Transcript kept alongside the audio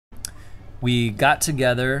we got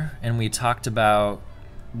together and we talked about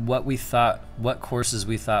what courses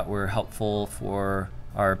we thought were helpful for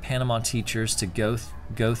our Panama teachers to go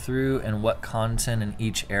through, and what content in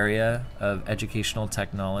each area of educational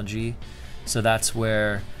technology. So that's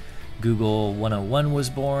where Google 101 was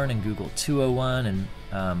born, and Google 201, and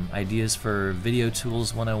Ideas for Video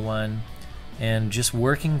Tools 101, and just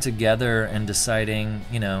working together and deciding,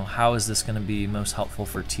 how is this going to be most helpful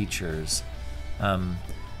for teachers.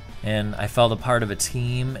 And I felt a part of a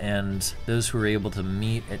team, and those who were able to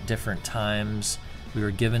meet at different times, we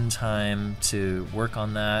were given time to work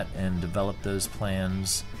on that and develop those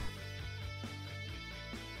plans.